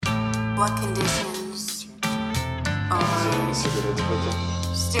What conditions or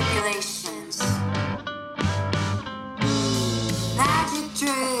stipulations, magic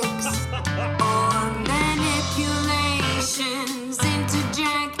tricks or manipulations,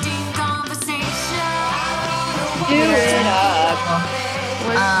 interjecting conversation. Do it up.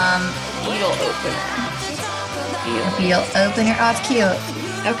 Beetle opener. Beetle opener. Oh, it's cute.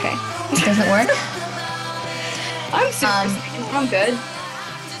 Okay. Does it work? I'm super I'm good.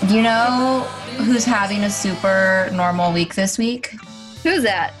 Do you know who's having a super normal week this week? Who's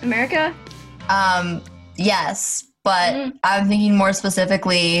that? America? Yes, but I'm thinking more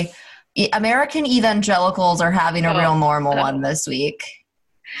specifically, American evangelicals are having a real normal one this week.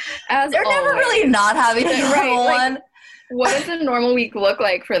 As They're never really not having a normal one. What does a normal week look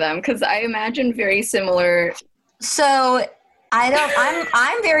like for them? Because I imagine very similar. So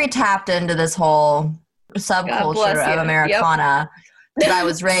I'm very tapped into this whole subculture of Americana because I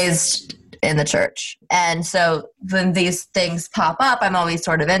was raised in the church. And so when these things pop up, I'm always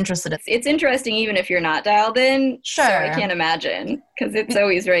sort of interested. It's interesting even if you're not dialed in. Sure. So I can't imagine because it's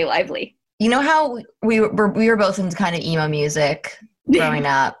always very lively. You know how we were both into kind of emo music growing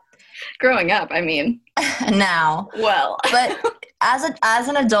up? Growing up, I mean. Now. Well. But as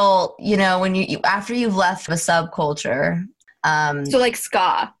an adult, you know, when you after you've left the subculture. So like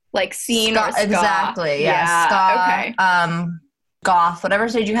ska. Like scene or ska. Exactly, yeah. Ska, okay. Goth, whatever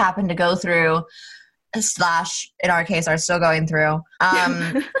stage you happen to go through, / in our case are still going through.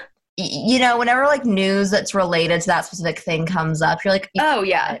 You know, whenever like news that's related to that specific thing comes up, you're like, oh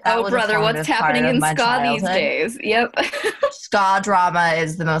yeah, oh brother, what's happening in ska these days? Yep. Ska drama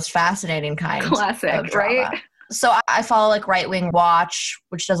is the most fascinating kind. Classic, of drama. right? So I follow like Right Wing Watch,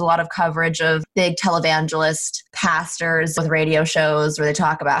 which does a lot of coverage of big televangelist pastors with radio shows where they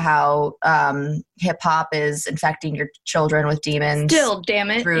talk about how hip hop is infecting your children with demons. Still, damn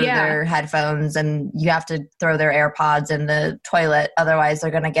it, through their headphones, and you have to throw their AirPods in the toilet, otherwise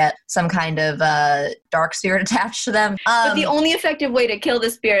they're going to get some kind of dark spirit attached to them. But the only effective way to kill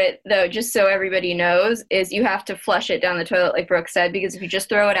the spirit, though, just so everybody knows, is you have to flush it down the toilet, like Brooke said, because if you just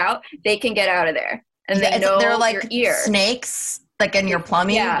throw it out, they can get out of there. And they know they're like your ear. Snakes, like in your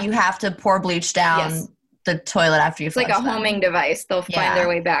plumbing. Yeah. You have to pour bleach down the toilet after you flush them. It's like a homing device. They'll find their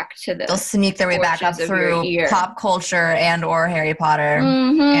way back to the. They'll sneak their way back up through pop culture and or Harry Potter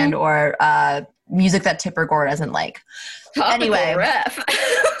and or music that Tipper Gore doesn't like. Topical anyway, ref.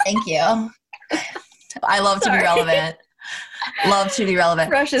 Thank you. I love to be relevant. Love to be relevant.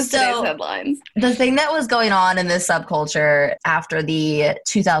 Fresh as today's headlines. The thing that was going on in this subculture after the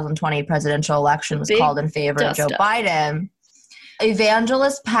 2020 presidential election was called in favor of Joe Biden.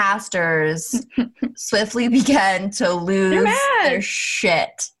 Evangelist pastors swiftly began to lose their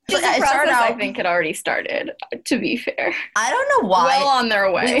shit. The process, I think, had already started, to be fair. I don't know why. Well on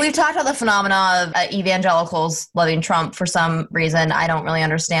their way. We've talked about the phenomena of evangelicals loving Trump for some reason. I don't really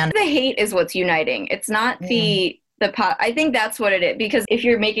understand. The hate is what's uniting. It's not I think that's what it is, because if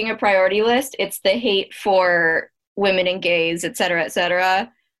you're making a priority list, it's the hate for women and gays, et cetera,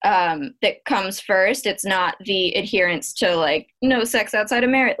 that comes first. It's not the adherence to like no sex outside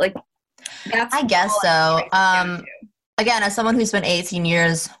of marriage. Like that's I guess so. Again, as someone who spent 18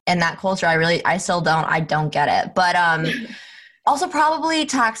 years in that culture, I still don't get it. But also probably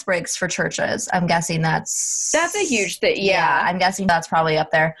tax breaks for churches. I'm guessing that's a huge thing. Yeah, I'm guessing that's probably up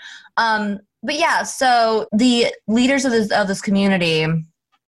there. But yeah, so the leaders of this community,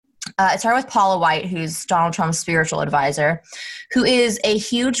 it started with Paula White, who's Donald Trump's spiritual advisor, who is a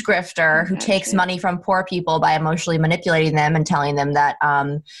huge grifter who takes money from poor people by emotionally manipulating them and telling them that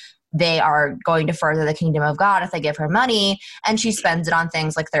they are going to further the kingdom of God if they give her money. And she spends it on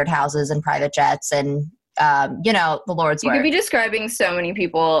things like third houses and private jets and, the Lord's work. You could be describing so many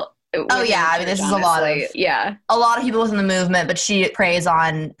people. Oh yeah, I mean this is a lot of people within the movement, but she preys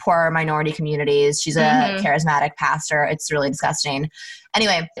on poor minority communities. She's a charismatic pastor. It's really disgusting.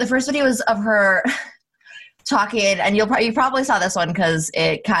 Anyway, the first video was of her talking, and you probably saw this one because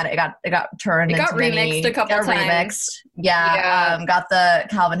it got turned. It got remixed a couple times. Yeah. Got the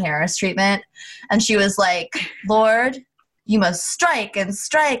Calvin Harris treatment, and she was like, "Lord, you must strike and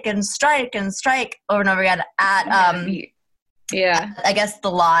strike and strike and strike over and over again at I guess the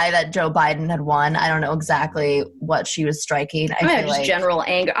lie that Joe Biden had won. I don't know exactly what she was striking. I feel just general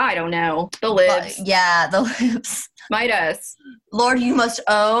anger. I don't know. The libs. The libs. Midas. Lord, you must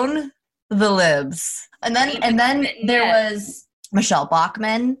own the libs. And then there was Michelle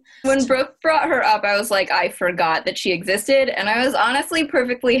Bachmann. When Brooke brought her up, I was like, I forgot that she existed. And I was honestly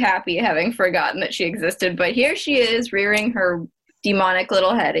perfectly happy having forgotten that she existed. But here she is rearing her demonic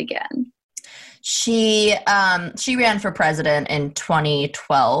little head again. She ran for president in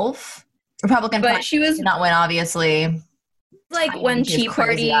 2012, Republican But Party she was did not win, obviously. like when She has Tea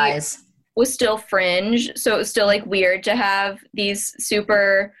crazy Party eyes. was still fringe, so it was still like weird to have these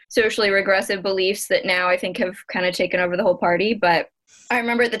super socially regressive beliefs that now I think have kind of taken over the whole party. But I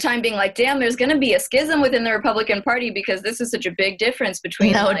remember at the time being like, damn, there's going to be a schism within the Republican Party because this is such a big difference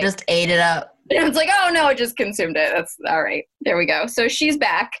between No, like, it just ate it up. and it's like, oh no, it just consumed it. That's all right. There we go. So she's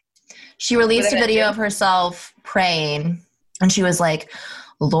back. She released a With a video vengeance. of herself praying, and she was like,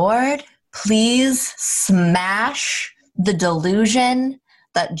 Lord, please smash the delusion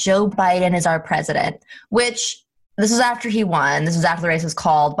that Joe Biden is our president, which this is after he won. This is after the race was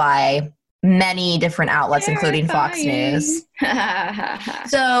called by many different outlets, including Fox News.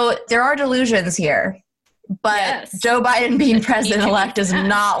 So there are delusions here, but Yes. Joe Biden being president-elect is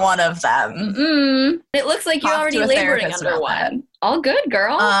not one of them. It looks like you're Talk already to a laboring therapist under about one. that. All good,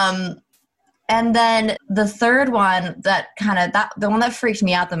 girl. And then the third one that the one that freaked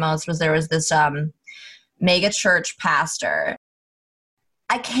me out the most was there was this mega church pastor.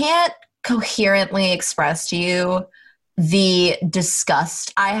 I can't coherently express to you the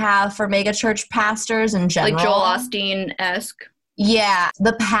disgust I have for mega church pastors in general. Like Joel Osteen-esque. Yeah,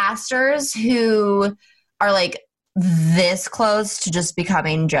 the pastors who are like this close to just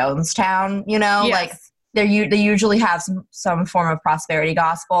becoming Jonestown, you know, Yes. like they usually have some form of prosperity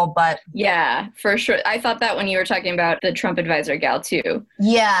gospel, but Yeah, for sure. I thought that when you were talking about the Trump advisor gal too.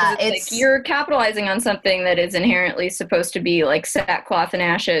 yeah, It's like you're capitalizing on something that is inherently supposed to be like sackcloth and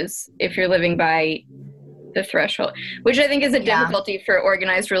ashes if you're living by the threshold, which I think is a difficulty for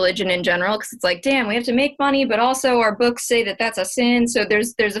organized religion in general, because it's like, damn, we have to make money, but also our books say that that's a sin. So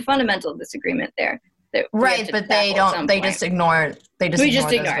there's a fundamental disagreement there. Right, but they don't. They just ignore. They just ignore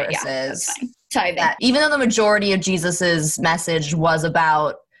those it. Yeah, verses. that's fine. Tithing. That even though the majority of Jesus's message was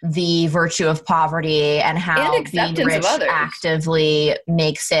about the virtue of poverty and how And being acceptance of rich others. actively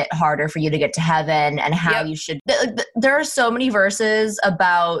makes it harder for you to get to heaven, and how you should. There are so many verses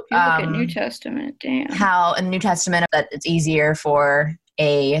about If you look at New Testament, damn. how in the New Testament that it's easier for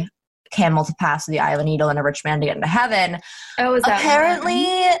a camel to pass through the eye of a needle and a rich man to get into heaven. Oh, is that apparently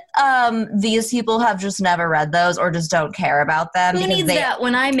these people have just never read those or just don't care about them. Who needs that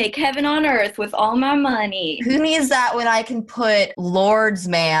when I make heaven on earth with all my money? Who needs that when I can put Lord's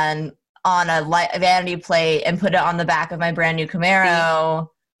Man on a vanity plate and put it on the back of my brand new Camaro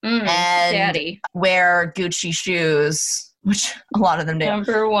and Daddy. wear Gucci shoes, which a lot of them do.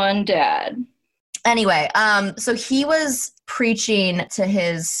 Number one dad. Anyway, so he was preaching to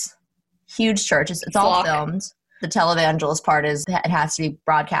his huge church. It's all filmed. The televangelist part is it has to be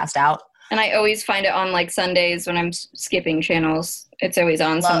broadcast out. And I always find it on like Sundays when I'm skipping channels. It's always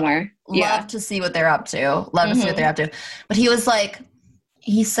on somewhere. Love to see what they're up to. Love to see what they're up to. But he was like,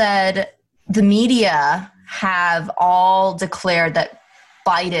 he said, the media have all declared that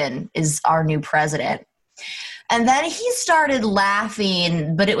Biden is our new president. And then he started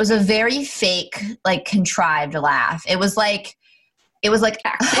laughing, but it was a very fake, like contrived laugh. It was like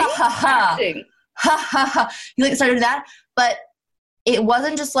Acting? ha ha ha. Acting. Ha ha ha. He like started that, but it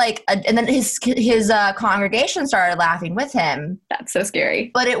wasn't just like, and then his congregation started laughing with him. That's so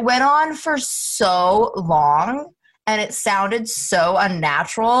scary. But it went on for so long, and it sounded so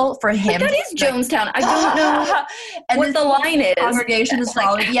unnatural for him. But that is Jonestown. I don't know and what the line is. Congregation is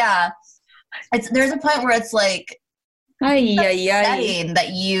following. Yeah, there's a point where it's like upsetting that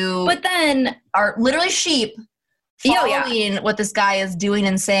you, but then are literally sheep following what this guy is doing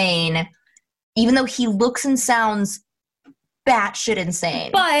and saying, even though he looks and sounds batshit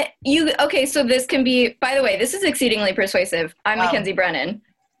insane. But so this can be, by the way, this is exceedingly persuasive. I'm Mackenzie Brennan.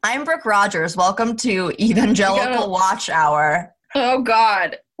 I'm Brooke Rogers. Welcome to Evangelical Watch Hour. Oh,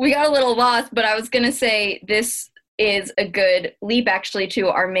 God. We got a little lost, but I was going to say this is a good leap, actually, to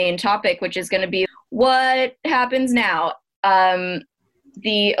our main topic, which is going to be what happens now.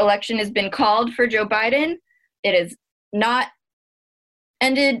 The election has been called for Joe Biden. It is not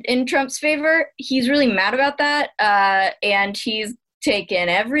ended in Trump's favor. He's really mad about that, and he's taken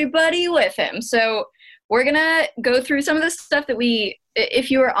everybody with him. So we're going to go through some of the stuff that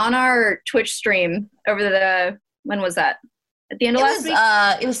if you were on our Twitch stream over when was that? At the end of last week?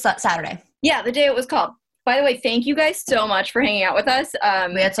 It was Saturday. Yeah, the day it was called. By the way, thank you guys so much for hanging out with us.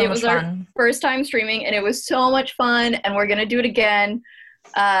 We had so much fun. Our first time streaming, and it was so much fun, and we're going to do it again.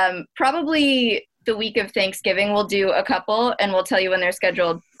 Probably the week of Thanksgiving, we'll do a couple, and we'll tell you when they're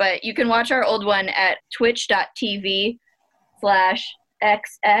scheduled. But you can watch our old one at twitch.tv/XX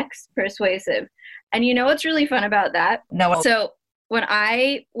persuasive. And you know what's really fun about that? No. So when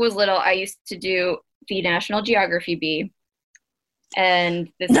I was little, I used to do the National Geography bee. And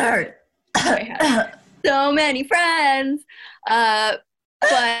this Nerd. I had so many friends.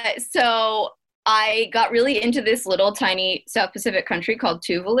 But so I got really into this little tiny South Pacific country called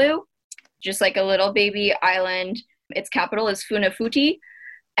Tuvalu, just like a little baby island. Its capital is Funafuti,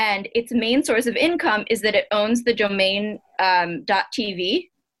 and its main source of income is that it owns the domain .tv.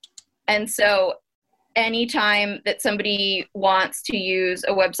 And so anytime that somebody wants to use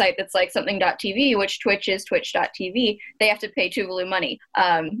a website that's like something.tv, which Twitch is twitch.tv, they have to pay Tuvalu money. So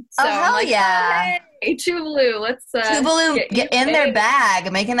hell I'm yeah. oh, hey, Tuvalu, let's Tuvalu, get in their bag,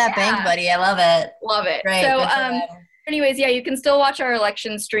 making that bank, buddy. I love it. Love it. Great. So anyways, yeah, you can still watch our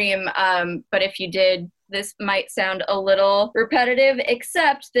election stream, but if you did, this might sound a little repetitive,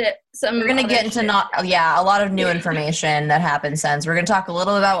 except that we're going to get into a lot of new information that happened since. We're going to talk a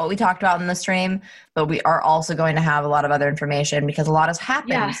little about what we talked about in the stream, but we are also going to have a lot of other information because a lot has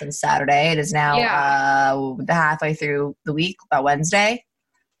happened since Saturday. It is now halfway through the week, about Wednesday.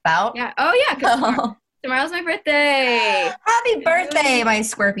 Yeah. Oh, yeah. Tomorrow's my birthday. Happy birthday, my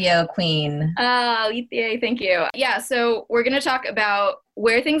Scorpio queen. Oh, yay, thank you. Yeah, so we're going to talk about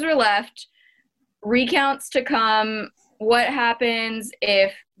where things were left, recounts to come, what happens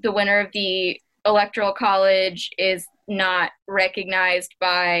if the winner of the Electoral College is not recognized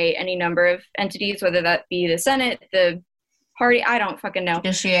by any number of entities, whether that be the Senate, the party, I don't fucking know.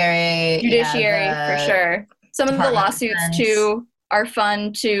 Judiciary, for sure. Some of the lawsuits, too, are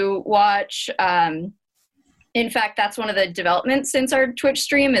fun to watch. In fact, that's one of the developments since our Twitch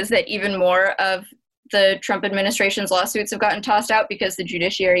stream is that even more of the Trump administration's lawsuits have gotten tossed out because the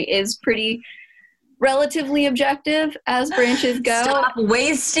judiciary is pretty relatively objective as branches go. Stop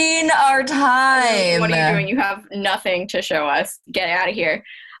wasting our time. What are you doing? You have nothing to show us. Get out of here.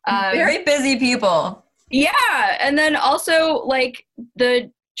 Very busy people. Yeah. And then also like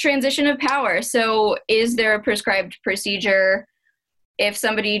the transition of power. So is there a prescribed procedure if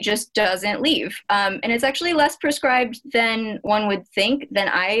somebody just doesn't leave? And it's actually less prescribed than one would think, than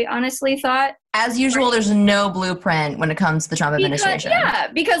I honestly thought. As usual, there's no blueprint when it comes to the Trump administration. Yeah,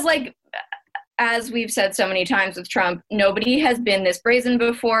 because like, as we've said so many times with Trump, nobody has been this brazen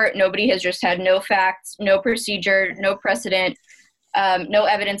before. Nobody has just had no facts, no procedure, no precedent, no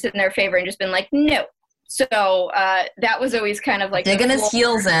evidence in their favor and just been like, no. So that was always kind of like digging his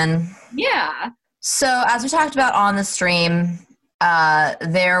heels in. Yeah. So as we talked about on the stream,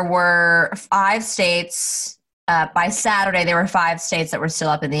 there were 5 states. By Saturday, there were 5 states that were still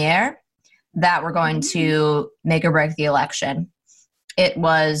up in the air that were going to make or break the election. It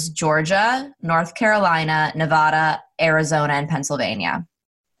was Georgia, North Carolina, Nevada, Arizona, and Pennsylvania.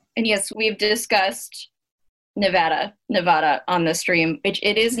 And yes, we've discussed Nevada on the stream, which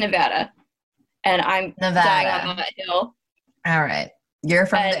it is Nevada. And I'm dying on that hill. All right. You're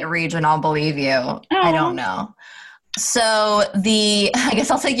from the region, I'll believe you. I don't know. So I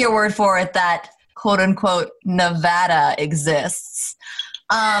guess I'll take your word for it that quote unquote Nevada exists.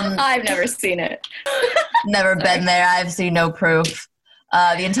 I've never seen it. Never been there. I've seen no proof.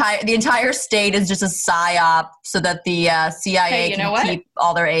 The entire state is just a psyop so that the CIA can keep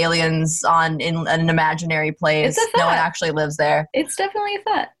all their aliens in an imaginary place. No one actually lives there. It's definitely a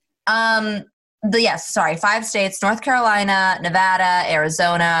thought. 5 states: North Carolina, Nevada,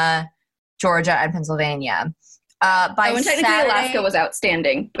 Arizona, Georgia, and Pennsylvania. Technically Alaska was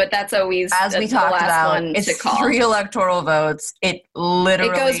outstanding, but that's always, as we talked about, it's 3 electoral votes. It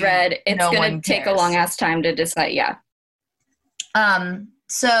goes red. It's going to take a long ass time to decide. Yeah.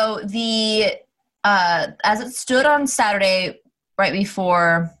 So as it stood on Saturday, right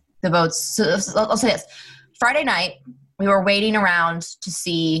before the votes, so I'll say this: Friday night, we were waiting around to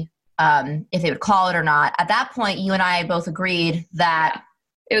see if they would call it or not. At that point, you and I both agreed that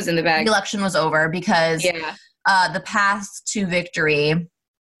it was in the bag. The election was over because the paths to victory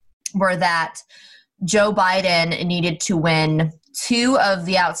were that Joe Biden needed to win 2 of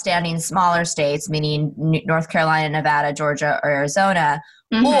the outstanding smaller states, meaning North Carolina, Nevada, Georgia, or Arizona,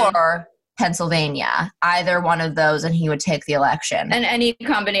 or Pennsylvania. Either one of those, and he would take the election. And any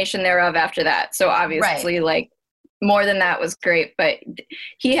combination thereof after that. So obviously, more than that was great. But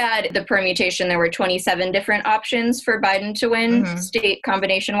he had the permutation. There were 27 different options for Biden to win, state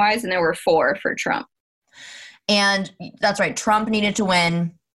combination-wise, and there were 4 for Trump. And that's right. Trump needed to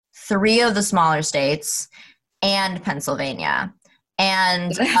win 3 of the smaller states and Pennsylvania.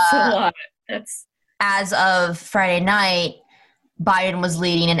 And that's a lot. As of Friday night, Biden was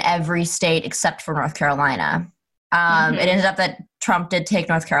leading in every state except for North Carolina. It ended up that Trump did take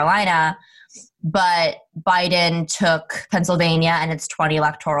North Carolina, but Biden took Pennsylvania and its 20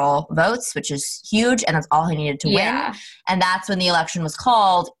 electoral votes, which is huge, and that's all he needed to win. And that's when the election was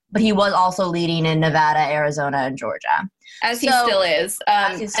called, but he was also leading in Nevada, Arizona, and Georgia. As he still is.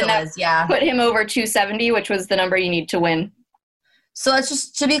 Put him over 270, which was the number you need to win. So let's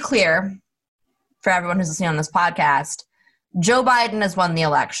just, to be clear, for everyone who's listening on this podcast, Joe Biden has won the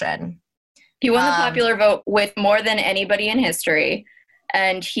election. He won the popular vote with more than anybody in history,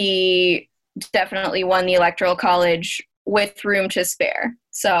 and he definitely won the Electoral College with room to spare.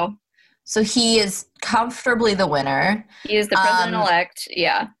 So he is comfortably the winner. He is the president-elect,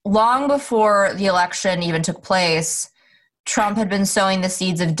 yeah. Long before the election even took place, Trump had been sowing the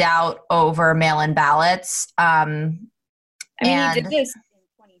seeds of doubt over mail-in ballots. He did this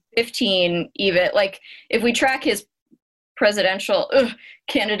in 2015 even. Like, if we track his presidential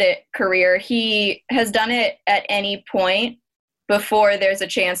candidate career, he has done it at any point before there's a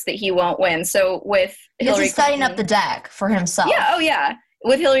chance that he won't win. So with Hillary he's setting Clinton, up the deck for himself. Yeah, yeah.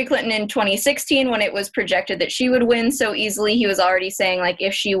 With Hillary Clinton in 2016, when it was projected that she would win so easily, he was already saying, like,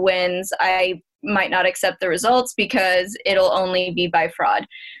 if she wins, I might not accept the results because it'll only be by fraud.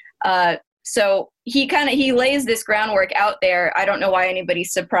 So he lays this groundwork out there. I don't know why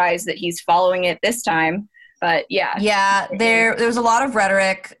anybody's surprised that he's following it this time, but yeah. Yeah, there's a lot of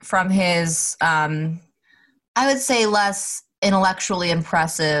rhetoric from his, I would say, less intellectually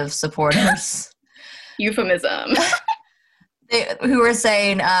impressive supporters. Euphemism. Who were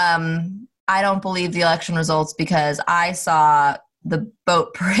saying, I don't believe the election results because I saw the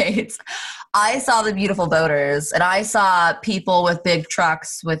boat parades. I saw the beautiful boaters, and I saw people with big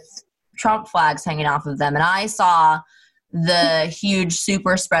trucks with Trump flags hanging off of them, and I saw the huge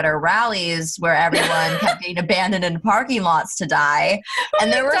super spreader rallies where everyone kept getting abandoned in parking lots to die.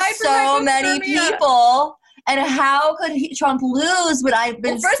 And there were so many people. And how could Trump lose when I've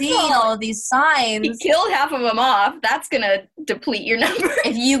been seeing all of these signs? He killed half of them off. That's going to deplete your number.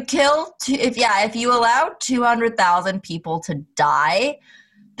 If you allow 200,000 people to die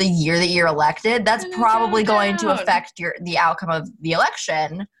the year that you're elected, that's probably going to affect the outcome of the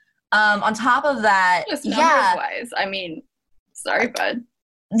election. On top of that, just numbers-wise. I mean, sorry, bud.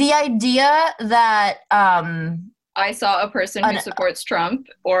 The idea that I saw a person who supports Trump,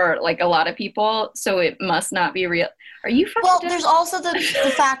 or like a lot of people, so it must not be real. Are you fucking Well, there's also the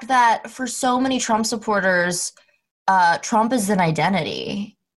fact that for so many Trump supporters, Trump is an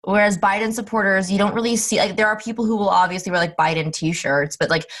identity. Whereas Biden supporters, you don't really see, like, there are people who will obviously wear like Biden t-shirts, but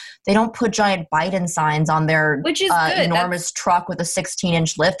like they don't put giant Biden signs on their enormous truck with a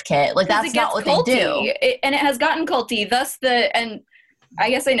 16-inch lift kit. Like, that's not what culty. They do. And it has gotten culty. Thus and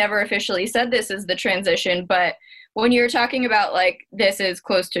I guess I never officially said this is the transition, but when you're talking about like, this is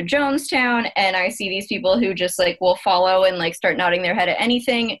close to Jonestown, and I see these people who just like will follow and like start nodding their head at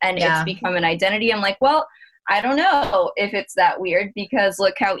anything, and it's become an identity. I'm like, well, I don't know if it's that weird, because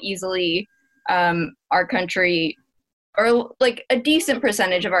look how easily our country, or like a decent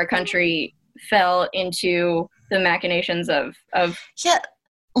percentage of our country, fell into the machinations of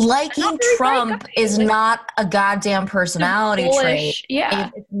liking Trump is not a goddamn personality trait.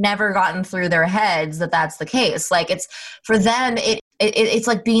 Yeah, it's never gotten through their heads that that's the case. Like, it's for them, it's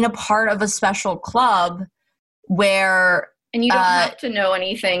like being a part of a special club where. And you don't have to know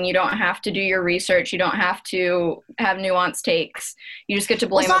anything. You don't have to do your research. You don't have to have nuanced takes. You just get to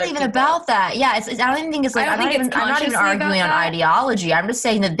blame. It's not even about that. Yeah, I don't even think it's like I'm not even arguing on ideology. I'm just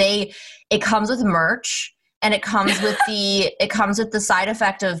saying that it comes with merch, and it comes with the side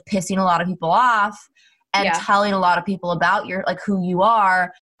effect of pissing a lot of people off and telling a lot of people about who you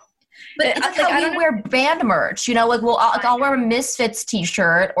are. But it's like how we wear band merch, you know, like, well, I'll wear a Misfits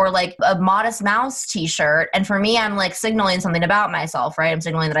t-shirt or like a Modest Mouse t-shirt. And for me, I'm like signaling something about myself, right? I'm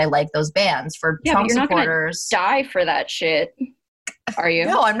signaling that I like those bands. For Trump supporters, not gonna die for that shit, are you?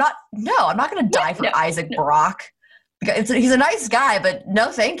 No, I'm not going to die for Isaac Brock. He's a nice guy, but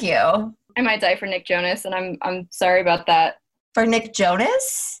no, thank you. I might die for Nick Jonas, and I'm sorry about that. For Nick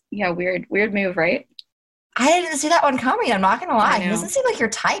Jonas? Yeah, weird move, right? I didn't see that one coming. I'm not going to lie. He doesn't seem like your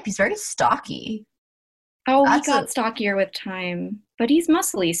type. He's very stocky. Oh, he got stockier with time. But he's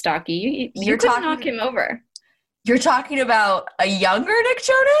muscly stocky. You could knock him over. You're talking about a younger Nick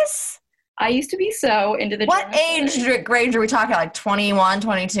Jonas? I used to be so into the What age range are we talking? Like 21,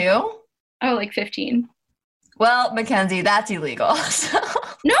 22? Oh, like 15. Well, Mackenzie, that's illegal.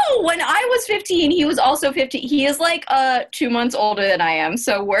 No, when I was 15, he was also 15. He is like 2 months older than I am,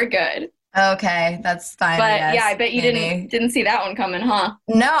 so we're good. Okay, that's fine. But I bet you didn't see that one coming, huh?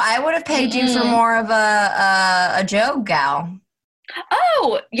 No, I would have pegged you for more of a Joe gal.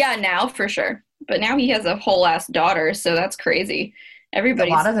 Oh, yeah, now for sure. But now he has a whole ass daughter, so that's crazy. A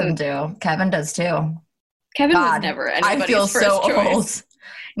lot of them do. Kevin does too. Kevin was never anybody's I feel first so choice. Old.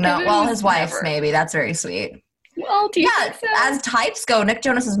 No, his wife's maybe. That's very sweet. Well, do you think so? As types go, Nick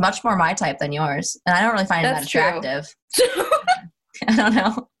Jonas is much more my type than yours, and I don't really find him that attractive. I don't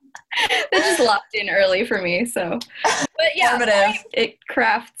know. That just locked in early for me. So, but yeah, Formative. it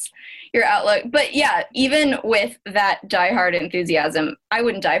crafts your outlook. But yeah, even with that diehard enthusiasm, I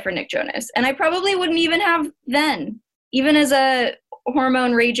wouldn't die for Nick Jonas, and I probably wouldn't even have then, even as a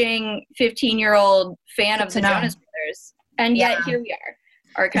hormone raging 15-year-old fan Good of to the know. Jonas Brothers. And yet Yeah. here we are.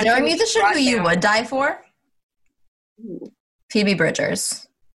 Our Is there country a was musician brought who you down. would die for? Ooh. Phoebe Bridgers.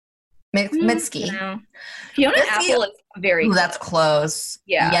 Mitski. No. Fiona Mitski- Apple is very Ooh, that's close.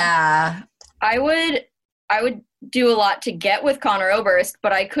 Yeah. Yeah. I would do a lot to get with Connor Oberst,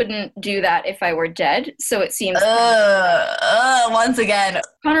 but I couldn't do that if I were dead. So it seems Once again,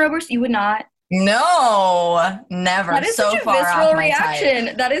 Connor Oberst, you would not. no, never. That is So such a far visceral off my type.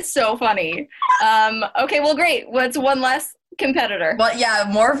 reaction. That is so funny. Okay, well, great. What's one less competitor? But yeah,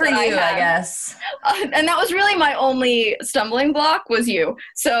 more for That I you, I have. guess. And that was really my only stumbling block was you.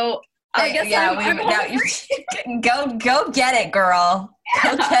 So I guess go get it, girl.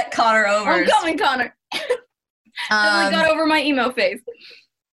 Go get Connor I'm Oberst. coming, Connor. Definitely got over my emo phase.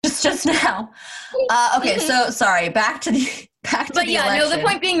 Just now. Okay, so sorry. Back to the But yeah, election. no, the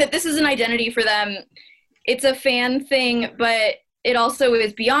point being that this is an identity for them. It's a fan thing, but it also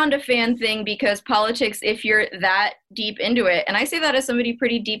is beyond a fan thing because politics, if you're that deep into it, and I say that as somebody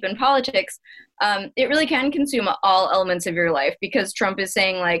pretty deep in politics, it really can consume all elements of your life because Trump is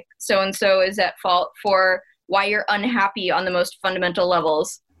saying like so-and-so is at fault for why you're unhappy on the most fundamental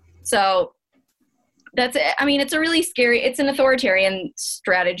levels. So that's it. I mean, it's a really scary, it's an authoritarian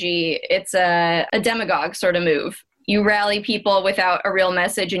strategy. It's a demagogue sort of move. You rally people without a real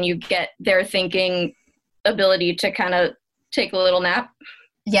message and you get their thinking ability to kind of take a little nap.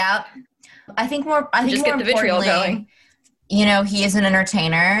 Yeah. I think more Just get the vitriol importantly, going. You know, he is an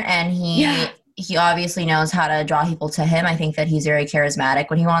entertainer and he obviously knows how to draw people to him. I think that he's very charismatic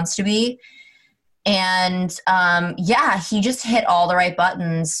when he wants to be. And he just hit all the right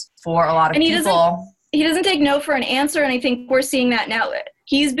buttons for a lot of people. He doesn't take no for an answer, and I think we're seeing that now.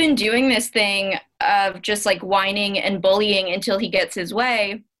 He's been doing this thing of just like whining and bullying until he gets his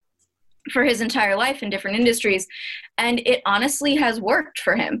way for his entire life in different industries, and it honestly has worked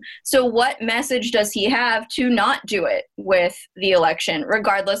for him. So what message does he have to not do it with the election,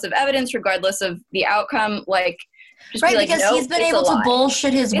 regardless of evidence, regardless of the outcome? Like, just right, be like, because nope, he's been it's able a to lie.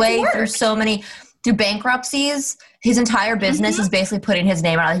 bullshit his way worked. through bankruptcies. His entire business is basically putting his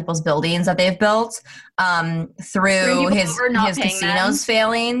name on people's buildings that they've built, through his casinos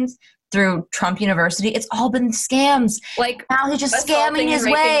failing, through Trump University. It's all been scams. Like, now he's just assaulting scamming his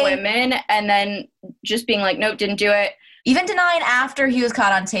and raping way. women and then just being like, nope, didn't do it. Even denying after he was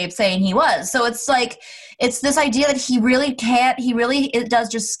caught on tape saying he was. So it's like, it's this idea that it does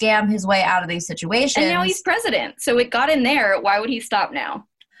just scam his way out of these situations. And now he's president. So it got in there. Why would he stop now?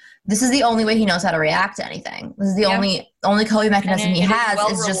 This is the only way he knows how to react to anything. This is the only coping mechanism he has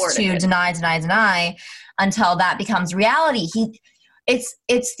is just to deny until that becomes reality. It's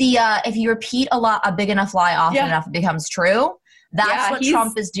the if you repeat a big enough lie often enough, it becomes true. That's what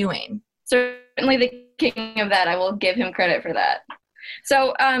Trump is doing. Certainly the king of that. I will give him credit for that.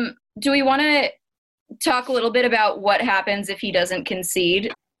 So do we want to talk a little bit about what happens if he doesn't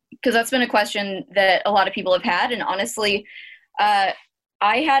concede? Because that's been a question that a lot of people have had. And honestly,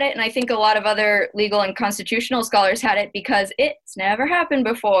 I had it, and I think a lot of other legal and constitutional scholars had it because it's never happened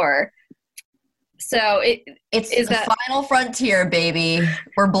before. So it's the final frontier, baby.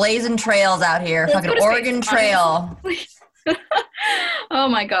 We're blazing trails out here. Fucking Oregon Trail. Oh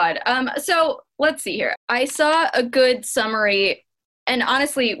my God. So let's see here. I saw a good summary, and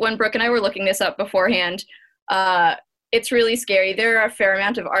honestly, when Brooke and I were looking this up beforehand, it's really scary. There are a fair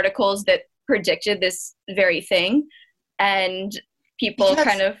amount of articles that predicted this very thing, and people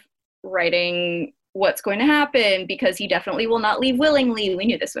kind of writing what's going to happen because he definitely will not leave willingly. We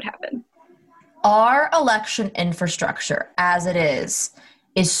knew this would happen. Our election infrastructure, as it is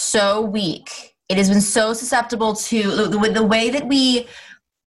so weak. It has been so susceptible to the way that we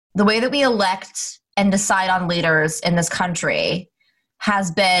elect and decide on leaders in this country has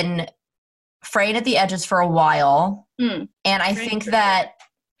been frayed at the edges for a while. And I think that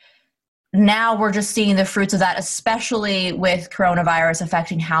now we're just seeing the fruits of that, especially with coronavirus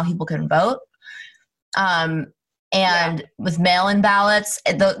affecting how people can vote. With mail-in ballots,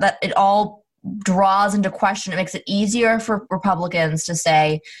 that it all draws into question. It makes it easier for Republicans to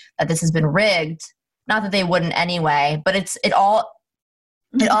say that this has been rigged. Not that they wouldn't anyway, but it all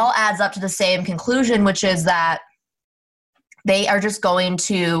adds up to the same conclusion, which is that they are just going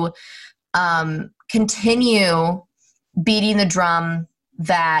to continue beating the drum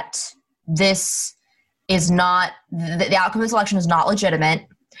that this is not the outcome of this election is not legitimate,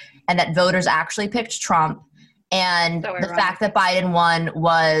 and that voters actually picked Trump, And So the ironic. fact that Biden won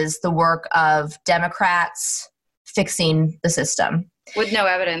was the work of Democrats fixing the system. With no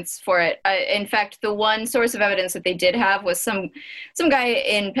evidence for it. In fact, the one source of evidence that they did have was some guy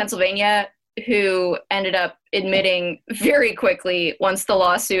in Pennsylvania who ended up admitting very quickly, once the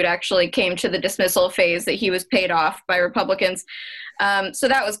lawsuit actually came to the dismissal phase, that he was paid off by Republicans. So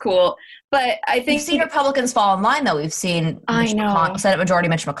that was cool. But I think We've seen Republicans fall in line, though. We've seen Senate Majority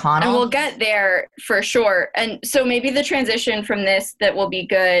Mitch McConnell. And we'll get there for sure. And so maybe the transition from this that will be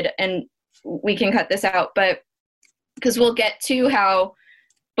good, and we can cut this out, but because we'll get to how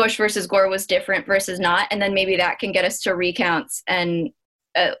Bush versus Gore was different versus not, and then maybe that can get us to recounts, and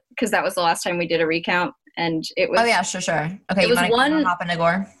because that was the last time we did a recount, and it was. Oh yeah, sure. Okay, you want to hop into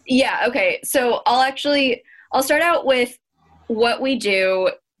Gore? Yeah. Okay. So I'll start out with what we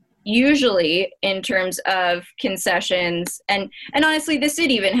do usually in terms of concessions, and honestly, this did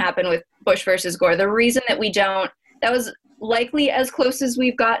even happen with Bush versus Gore. The reason that that was likely as close as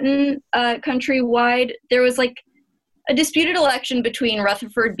we've gotten countrywide. There was like a disputed election between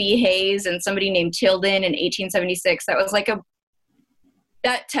Rutherford B. Hayes and somebody named Tilden in 1876. That was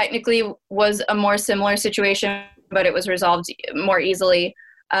that technically was a more similar situation, but it was resolved more easily.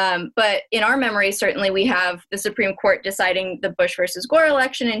 But in our memory, certainly we have the Supreme Court deciding the Bush versus Gore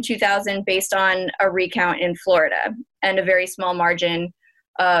election in 2000 based on a recount in Florida and a very small margin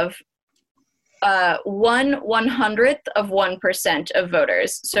of 1/100th of 1% of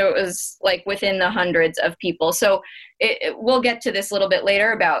voters. So it was like within the hundreds of people. So we'll get to this a little bit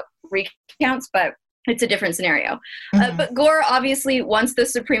later about recounts, but it's a different scenario. But Gore, obviously, once the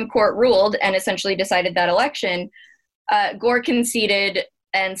Supreme Court ruled and essentially decided that election, Gore conceded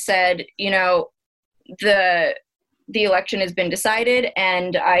and said, the election has been decided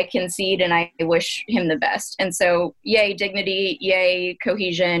and I concede and I wish him the best. And so yay dignity, yay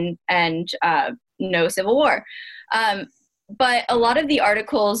cohesion, and no civil war. But a lot of the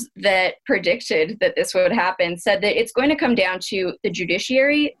articles that predicted that this would happen said that it's going to come down to the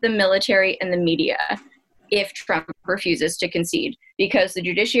judiciary, the military, and the media if Trump refuses to concede, because the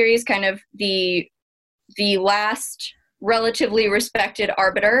judiciary is kind of the last relatively respected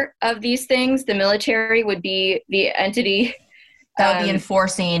arbiter of these things. The military would be the entity that would be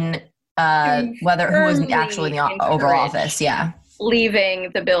enforcing whether who was actually in the Oval Office,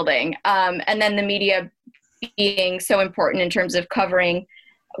 leaving the building, and then the media being so important in terms of covering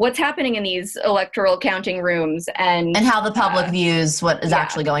what's happening in these electoral counting rooms and how the public views what is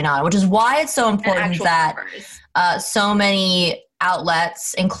actually going on, which is why it's so important that so many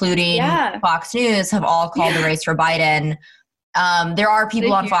outlets, including Fox News, have all called the race for Biden. There are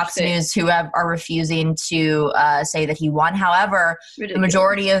people on Fox News who are refusing to say that he won. However, the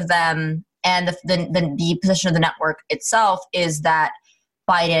majority of them and the position of the network itself is that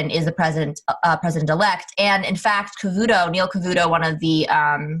Biden is the president-elect. And in fact, Neil Cavuto,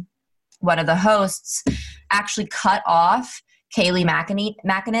 one of the hosts, actually cut off Kayleigh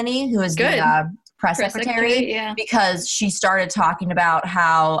McEnany, who is the press secretary, because she started talking about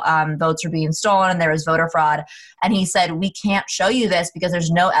how votes were being stolen and there was voter fraud. And he said, we can't show you this because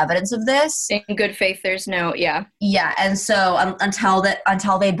there's no evidence of this. In good faith, there's no, Yeah, and so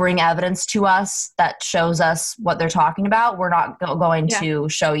until they bring evidence to us that shows us what they're talking about, we're not going to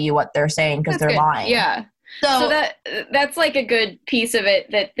show you what they're saying because they're lying. Yeah. So that's like a good piece of it,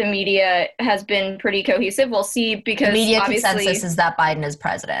 that the media has been pretty cohesive. We'll see, because the media obviously consensus is that Biden is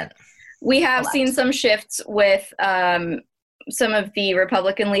president. We have seen some shifts with some of the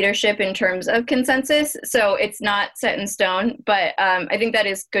Republican leadership in terms of consensus. So it's not set in stone, but I think that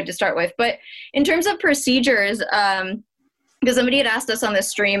is good to start with. But in terms of procedures, because somebody had asked us on the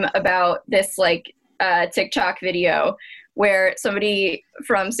stream about this TikTok video where somebody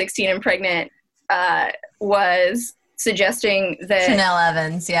from 16 and Pregnant was suggesting that Chanel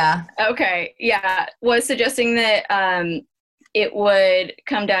Evans, was suggesting that it would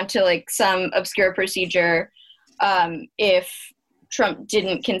come down to some obscure procedure if Trump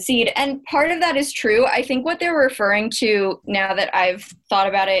didn't concede. And part of that is true. I think what they're referring to, now that I've thought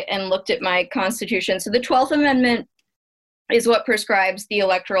about it and looked at my Constitution, so the 12th Amendment is what prescribes the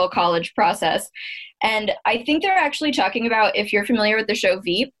Electoral College process. And I think they're actually talking about, if you're familiar with the show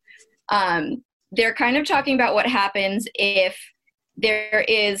Veep, they're kind of talking about what happens if there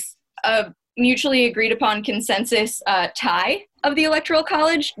is a mutually agreed upon consensus tie of the Electoral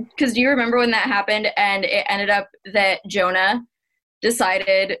College. Because do you remember when that happened and it ended up that Jonah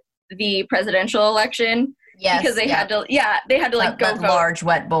decided the presidential election? Yes. Because they had to go vote. Large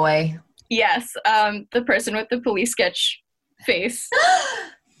wet boy. Yes. The person with the police sketch face.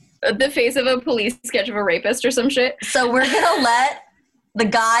 The face of a police sketch of a rapist or some shit. So we're going to let the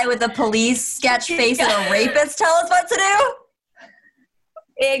guy with the police sketch face and a rapist tell us what to do?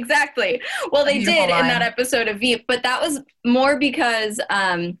 Exactly. Well, they did in that episode of Veep, but that was more because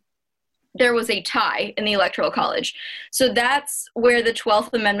there was a tie in the Electoral College. So that's where the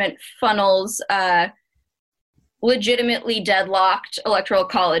 12th Amendment funnels legitimately deadlocked Electoral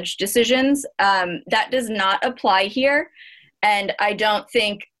College decisions. That does not apply here. And I don't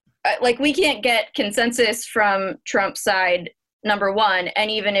think, we can't get consensus from Trump's side, number one. And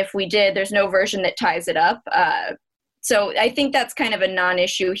even if we did, there's no version that ties it up. So I think that's kind of a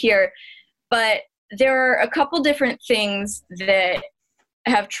non-issue here. But there are a couple different things that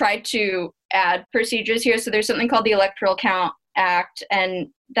have tried to add procedures here. So there's something called the Electoral Count Act, and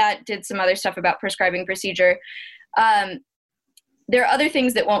that did some other stuff about prescribing procedure. There are other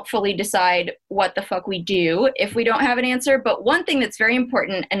things that won't fully decide what the fuck we do if we don't have an answer. But one thing that's very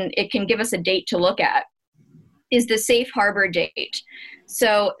important, and it can give us a date to look at, is the safe harbor date.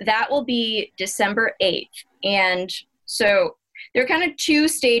 So that will be December 8th. And so there are kind of two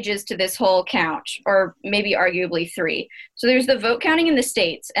stages to this whole count, or maybe arguably three. So there's the vote counting in the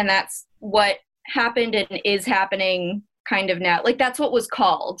states, and that's what happened and is happening kind of now. That's what was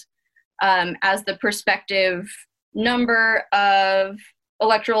called as the prospective number of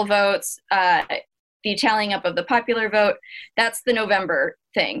electoral votes, the tallying up of the popular vote. That's the November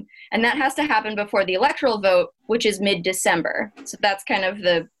thing. And that has to happen before the electoral vote, which is mid-December. So that's kind of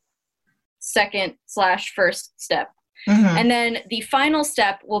the second/first step. Mm-hmm. And then the final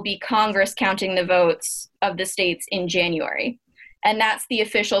step will be Congress counting the votes of the states in January. And that's the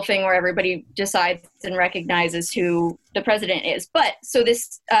official thing where everybody decides and recognizes who the president is. But so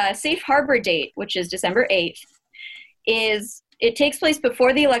this safe harbor date, which is December 8th, it takes place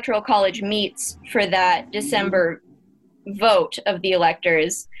before the Electoral College meets for that December vote of the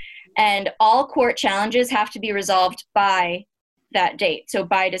electors. And all court challenges have to be resolved by that date, so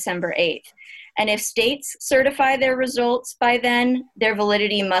by December 8th. And if states certify their results by then, their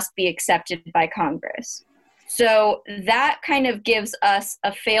validity must be accepted by Congress. So that kind of gives us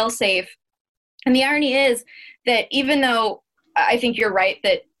a fail-safe. And the irony is that even though I think you're right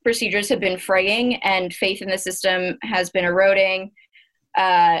that procedures have been fraying and faith in the system has been eroding,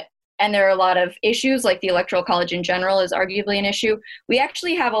 and there are a lot of issues, like the Electoral College in general is arguably an issue, we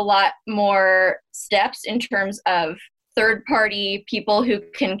actually have a lot more steps in terms of third-party people who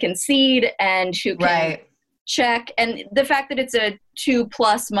can concede and who can check. And the fact that it's a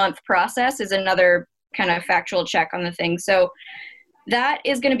 2+ month process is another kind of factual check on the thing. So that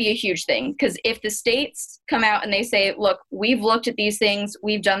is going to be a huge thing, because if the states come out and they say, look, we've looked at these things,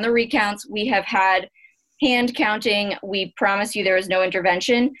 we've done the recounts, we have had hand counting, we promise you there is no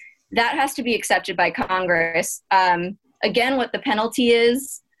intervention, that has to be accepted by Congress. Again, what the penalty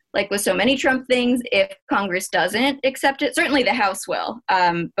is, like with so many Trump things, if Congress doesn't accept it, certainly the House will,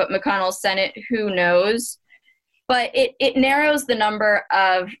 but McConnell's Senate, who knows? But it narrows the number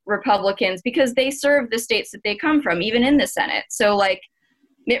of Republicans because they serve the states that they come from, even in the Senate. So like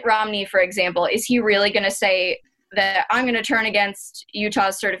Mitt Romney, for example, is he really going to say that I'm going to turn against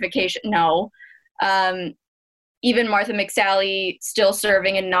Utah's certification? No. Even Martha McSally, still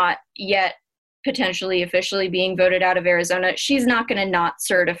serving and not yet potentially officially being voted out of Arizona, she's not going to not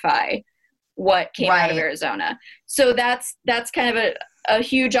certify what came out of Arizona. So that's kind of a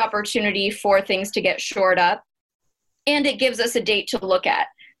huge opportunity for things to get shored up. And it gives us a date to look at.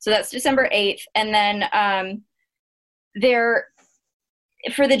 So that's December 8th. And then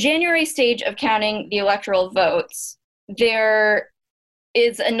for the January stage of counting the electoral votes, there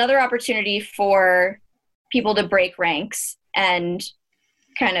is another opportunity for people to break ranks and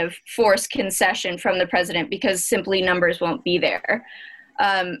kind of force concession from the president because simply numbers won't be there.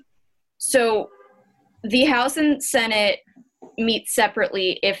 So the House and Senate meet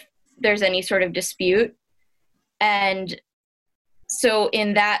separately if there's any sort of dispute. And so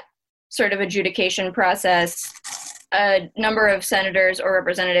in that sort of adjudication process, a number of senators or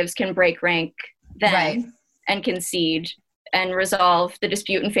representatives can break rank then and concede and resolve the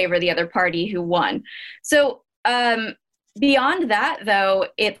dispute in favor of the other party who won. So beyond that, though,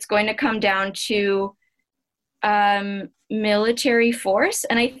 it's going to come down to military force.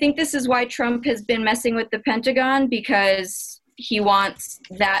 And I think this is why Trump has been messing with the Pentagon, because he wants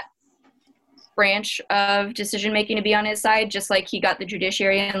that branch of decision-making to be on his side, just like he got the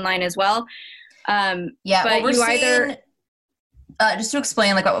judiciary in line as well. But well, we're seeing, just to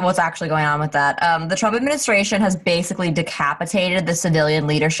explain like what's actually going on with that, the Trump administration has basically decapitated the civilian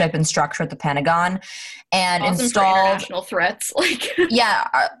leadership and structure at the Pentagon and installed international threats. Like,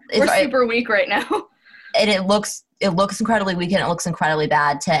 we're super weak right now, and it looks incredibly weak, and it looks incredibly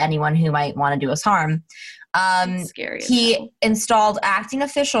bad to anyone who might want to do us harm. Scary as He hell. installed acting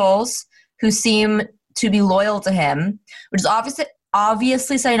officials who seem to be loyal to him, which is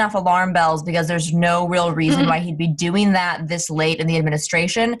obviously setting off alarm bells because there's no real reason why he'd be doing that this late in the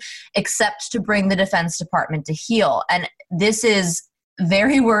administration, except to bring the Defense Department to heel. And this is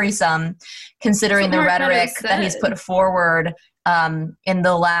very worrisome considering the rhetoric that he's put forward in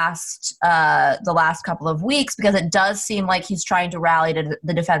the last couple of weeks, because it does seem like he's trying to rally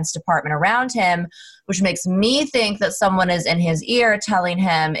the Defense Department around him, which makes me think that someone is in his ear telling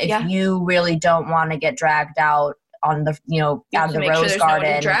him, if you really don't want to get dragged out on the, out of the rose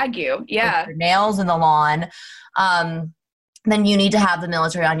garden, to drag you, with your nails in the lawn, then you need to have the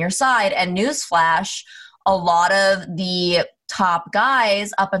military on your side. And newsflash, a lot of the top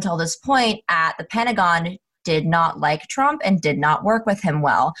guys up until this point at the Pentagon did not like Trump and did not work with him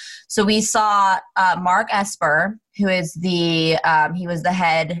well. So we saw Mark Esper, who is he was the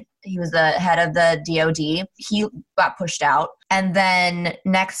head of the DOD. He got pushed out. And then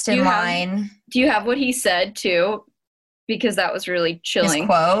next in line. Do you have what he said too? Because that was really chilling. His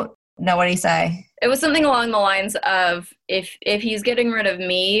quote? No, what did he say? It was something along the lines of, if he's getting rid of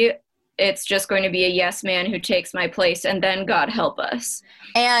me, it's just going to be a yes man who takes my place, and then God help us.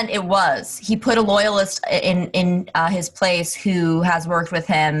 And it was. He put a loyalist in his place who has worked with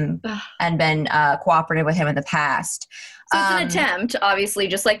him and been cooperative with him in the past. So it's an attempt, obviously,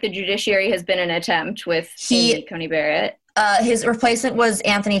 just like the judiciary has been an attempt with Amy Coney Barrett. His replacement was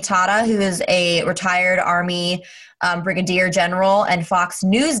Anthony Tata, who is a retired Army brigadier general and Fox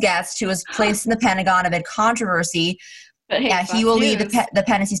News guest who was placed in the Pentagon amid controversy. But hey, he will lead the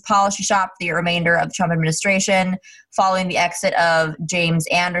Pennessee's policy shop for the remainder of the Trump administration following the exit of James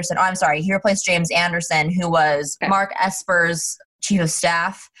Anderson. Oh, I'm sorry. He replaced James Anderson, who was Mark Esper's chief of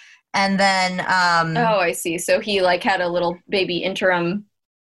staff. And then... oh, I see. So he had a little baby interim...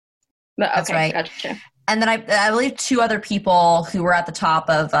 That's right. Gotcha. And then I believe two other people who were at the top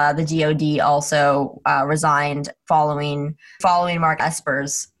of the DOD also resigned following Mark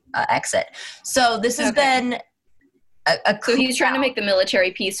Esper's exit. So this has been... So he's trying to make the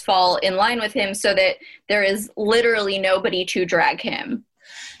military piece fall in line with him so that there is literally nobody to drag him.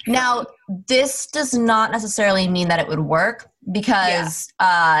 Now, this does not necessarily mean that it would work, because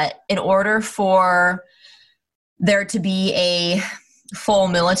in order for there to be a full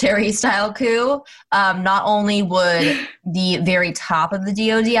military style coup, not only would the very top of the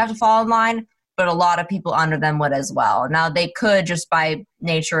DOD have to fall in line, but a lot of people under them would as well. Now, they could, just by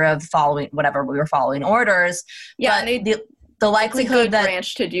nature of following whatever we were following orders. Yeah, but the likelihood that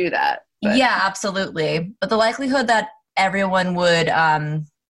branch to do that. But. Yeah, absolutely. But the likelihood that everyone would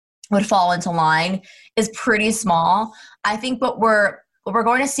fall into line is pretty small. I think what we're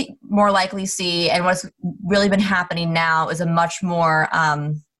going to more likely see, and what's really been happening now, is a much more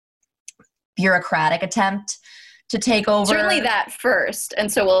bureaucratic attempt to take over. Certainly that first.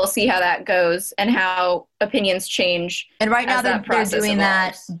 And so we'll see how that goes and how opinions change. And right now they're doing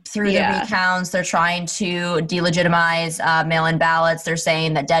that through the recounts. They're trying to delegitimize mail-in ballots. They're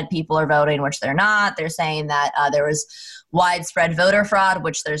saying that dead people are voting, which they're not. They're saying that there was widespread voter fraud,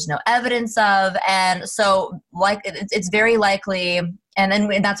 which there's no evidence of. And so it's very likely, and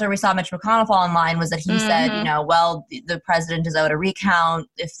then that's where we saw Mitch McConnell fall in line, was that he said, well, the president is owed a recount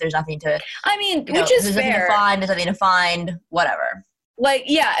if there's nothing to, which is fair. There's nothing to find, whatever.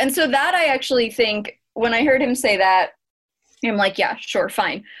 And so that, I actually think, when I heard him say that, I'm like, yeah, sure,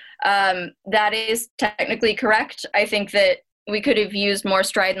 fine. That is technically correct. I think that we could have used more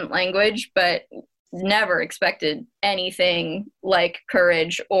strident language, but never expected anything like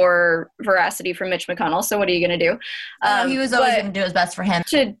courage or veracity from Mitch McConnell. So what are you going to do? He was always going to do his best for him.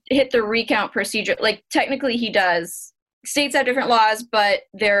 To hit the recount procedure, technically he does. States have different laws, but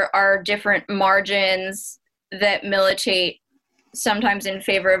there are different margins that militate sometimes in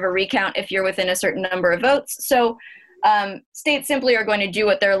favor of a recount if you're within a certain number of votes. So states simply are going to do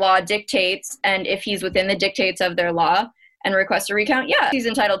what their law dictates, and if he's within the dictates of their law and request a recount, he's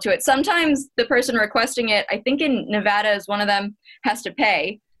entitled to it. Sometimes the person requesting it, I think in Nevada is one of them, has to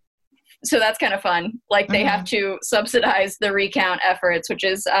pay. So that's kind of fun. They have to subsidize the recount efforts, which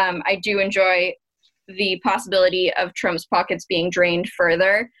is, I do enjoy the possibility of Trump's pockets being drained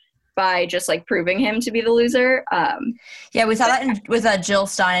further by just proving him to be the loser. We saw that with Jill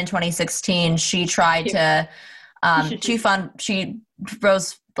Stein in 2016. She tried to, she fundraised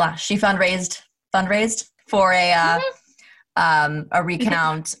for a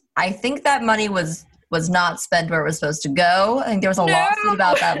recount. I think that money was not spent where it was supposed to go. I think there was a lawsuit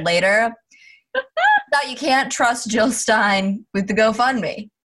about that later. Now, you can't trust Jill Stein with the GoFundMe,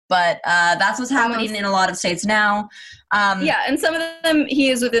 but that's what's happening in a lot of states now. And some of them he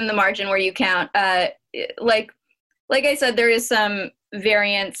is within the margin where you count. like I said, there is some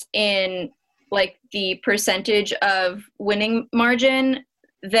variance in like the percentage of winning margin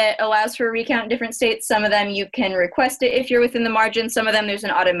that allows for a recount in different states. Some of them you can request it if you're within the margin. Some of them there's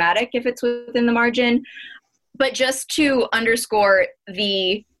an automatic if it's within the margin. But just to underscore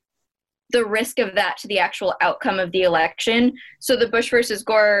the risk of that to the actual outcome of the election. So the Bush versus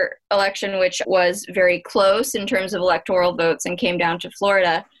Gore election, which was very close in terms of electoral votes and came down to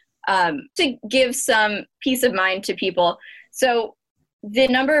Florida, to give some peace of mind to people. So the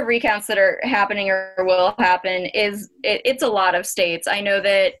number of recounts that are happening or will happen it's a lot of states. I know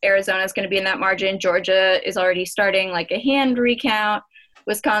that Arizona is going to be in that margin. Georgia is already starting like a hand recount.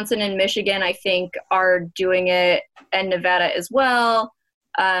 Wisconsin and Michigan, I think, are doing it, and Nevada as well.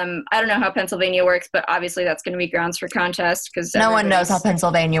 I don't know how Pennsylvania works, but obviously that's going to be grounds for contest because no one knows how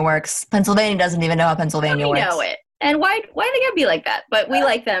Pennsylvania works. Pennsylvania doesn't even know how Pennsylvania works. We know it. And why they gotta be like that? But we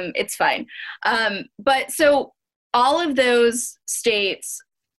like them. It's fine. But so all of those states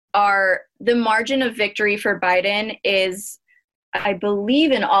are, the margin of victory for Biden is, I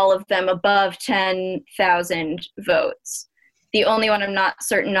believe in all of them, above 10,000 votes. The only one I'm not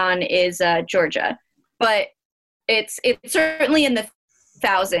certain on is Georgia. But it's certainly in the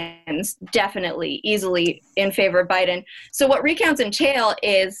thousands, definitely, easily in favor of Biden. So what recounts entail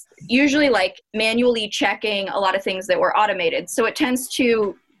is usually like manually checking a lot of things that were automated. So it tends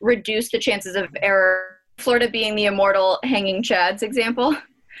to reduce the chances of error. Florida being the immortal hanging chads example.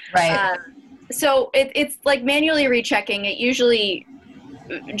 Right. So it's like manually rechecking. It usually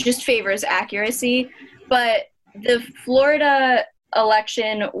just favors accuracy. But the Florida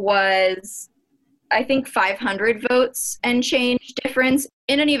election was, I think, 500 votes and change difference.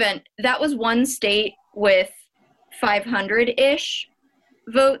 In an event, that was one state with 500-ish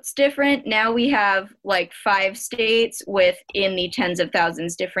votes different. Now we have like 5 states with in the tens of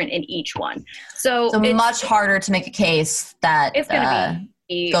thousands different in each one. So it's much harder to make a case that it's going to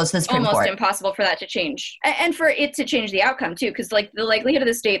be goes to the Supreme almost Court. Impossible for that to change. And for it to change the outcome too, because like the likelihood of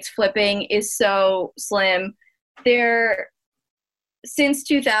the states flipping is so slim. Since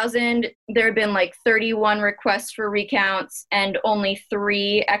 2000, there have been like 31 requests for recounts, and only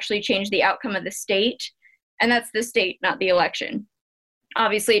 3 actually changed the outcome of the state. And that's the state, not the election.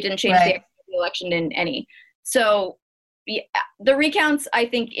 Obviously, it didn't change the outcome of the election in any. So yeah, the recounts, I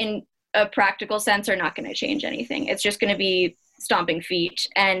think, in a practical sense, are not going to change anything. It's just going to be stomping feet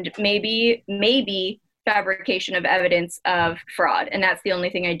and maybe fabrication of evidence of fraud. And that's the only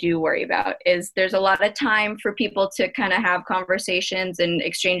thing I do worry about, is there's a lot of time for people to kind of have conversations and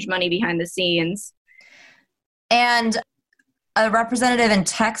exchange money behind the scenes. And a representative in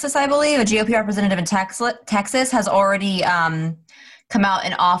Texas, I believe, a GOP representative in Texas has already come out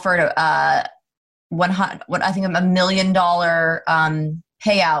and offered $1 million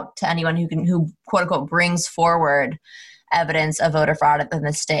payout to anyone who quote unquote brings forward evidence of voter fraud in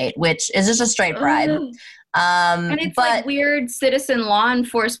the state, which is just a straight bribe. And it's like weird citizen law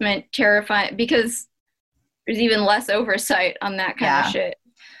enforcement, terrifying, because there's even less oversight on that kind of shit.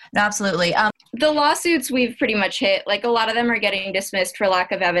 No, absolutely. The lawsuits we've pretty much hit, like a lot of them are getting dismissed for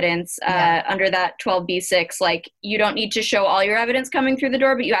lack of evidence under that 12b6. Like, you don't need to show all your evidence coming through the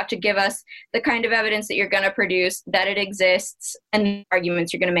door, but you have to give us the kind of evidence that you're going to produce, that it exists, and the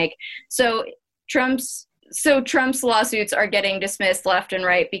arguments you're going to make. So Trump's lawsuits are getting dismissed left and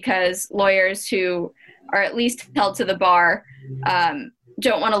right because lawyers who are at least held to the bar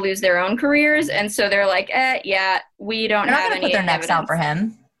don't want to lose their own careers. And so they're like, we don't have any put their necks evidence out for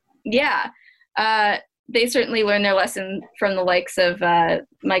him. Yeah. They certainly learned their lesson from the likes of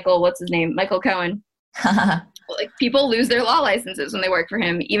Michael Cohen. Like, people lose their law licenses when they work for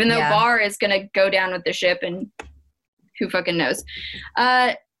him, even though Barr is going to go down with the ship, and who fucking knows.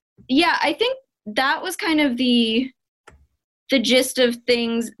 I think that was kind of the gist of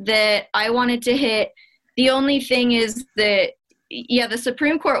things that I wanted to hit. The only thing is that, the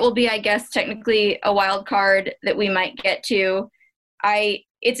Supreme Court will be, I guess, technically a wild card that we might get to.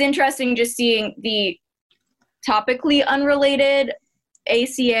 It's interesting just seeing the topically unrelated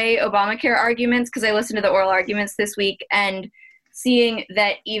ACA Obamacare arguments, because I listened to the oral arguments this week, and seeing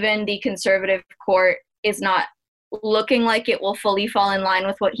that even the conservative court is not looking like it will fully fall in line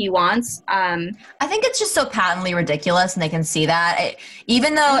with what he wants. I think it's just so patently ridiculous, and they can see that.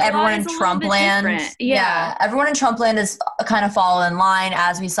 Even though everyone in Trump land, everyone in Trump land is kind of fallen in line,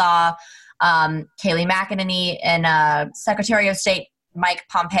 as we saw Kayleigh McEnany and Secretary of State Mike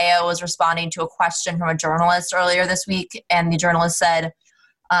Pompeo was responding to a question from a journalist earlier this week, and the journalist said,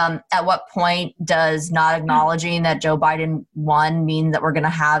 at what point does not acknowledging that Joe Biden won mean that we're going to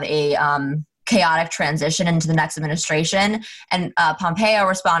have a chaotic transition into the next administration? And Pompeo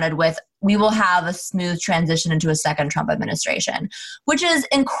responded with, we will have a smooth transition into a second Trump administration, which is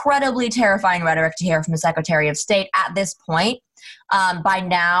incredibly terrifying rhetoric to hear from the Secretary of State at this point. By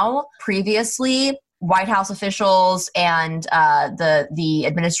now, previously, White House officials and the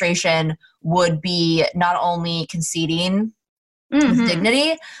administration would be not only conceding with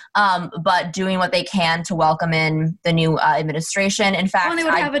dignity, but doing what they can to welcome in the new administration. In fact, they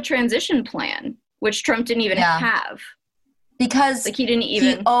would have a transition plan, which Trump didn't even have. Because like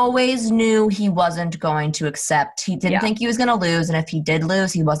he always knew he wasn't going to accept. He didn't think he was going to lose, and if he did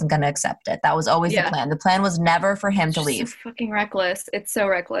lose, he wasn't going to accept it. That was always the plan. The plan was never for him to leave. So fucking reckless. It's so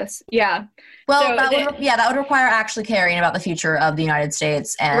reckless. Yeah. Well, so that would require actually caring about the future of the United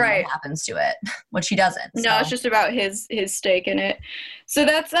States and what happens to it, which he doesn't. No, it's just about his stake in it. So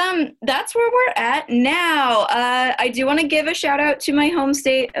that's where we're at now. I do want to give a shout out to my home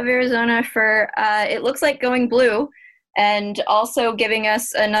state of Arizona for it looks like going blue, and also giving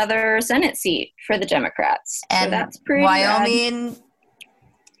us another Senate seat for the Democrats. And so that's pretty Wyoming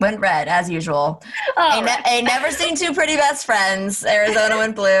went red, as usual. I never seen two pretty best friends. Arizona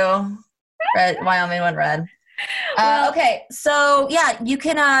went blue. Wyoming went red. Okay, so yeah, you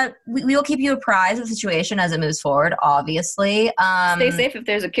can. We will keep you apprised of the situation as it moves forward, obviously. Stay safe if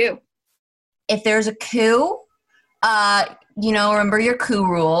there's a coup. If there's a coup, remember your coup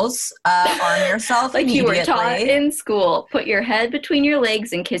rules. Arm yourself like immediately. You were taught in school. Put your head between your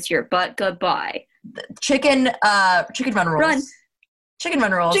legs and kiss your butt goodbye. Chicken run rules. Chicken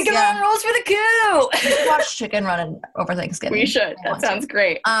run rules. Chicken run rules for the coup. We should watch Chicken Run over Thanksgiving. We should. That sounds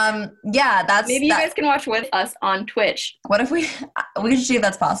great. Maybe you guys can watch with us on Twitch. What if we should see if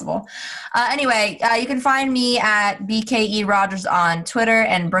that's possible. Anyway, you can find me at BKE Rogers on Twitter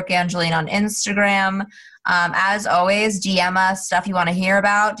and Brooke Angeline on Instagram. As always, DM us stuff you want to hear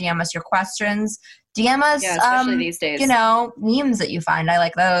about. DM us your questions. DM us, especially these days. Memes that you find. I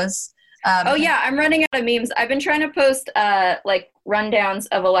like those. I'm running out of memes. I've been trying to post rundowns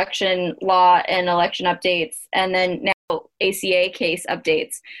of election law and election updates, and then now ACA case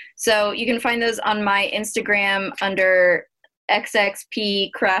updates. So you can find those on my Instagram under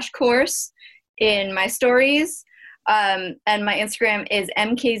XXP Crash Course in my stories. And my Instagram is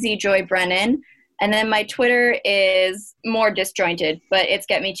MKZJoyBrennan. And then my Twitter is more disjointed, but it's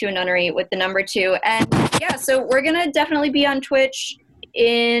Get Me to a Nunnery with the number 2. And yeah, so we're going to definitely be on Twitch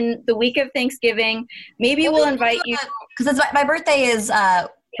in the week of Thanksgiving. Maybe we'll invite you. Because my birthday is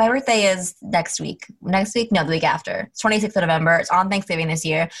next week. Next week? No, the week after. It's 26th of November. It's on Thanksgiving this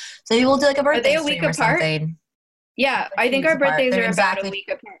year. So maybe we'll do like a birthday stream or something. Yeah, I think our birthdays are about a week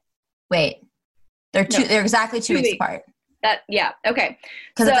apart. Wait. They're exactly 2 weeks apart. Okay.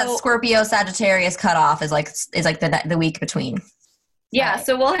 Because that Scorpio Sagittarius cutoff is like the week between. Yeah,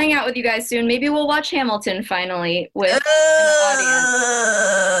 so we'll hang out with you guys soon. Maybe we'll watch Hamilton finally with an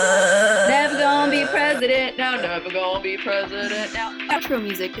audience. Never gonna be president. No, never gonna be president. Now, outro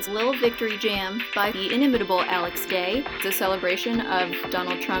music is Lil Victory Jam by the inimitable Alex Day. It's a celebration of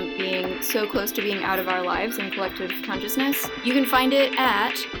Donald Trump being so close to being out of our lives and collective consciousness. You can find it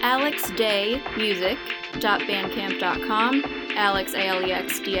at alexdaymusic.bandcamp.com. Alex,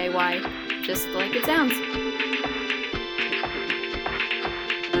 ALEXDAY, just like it sounds.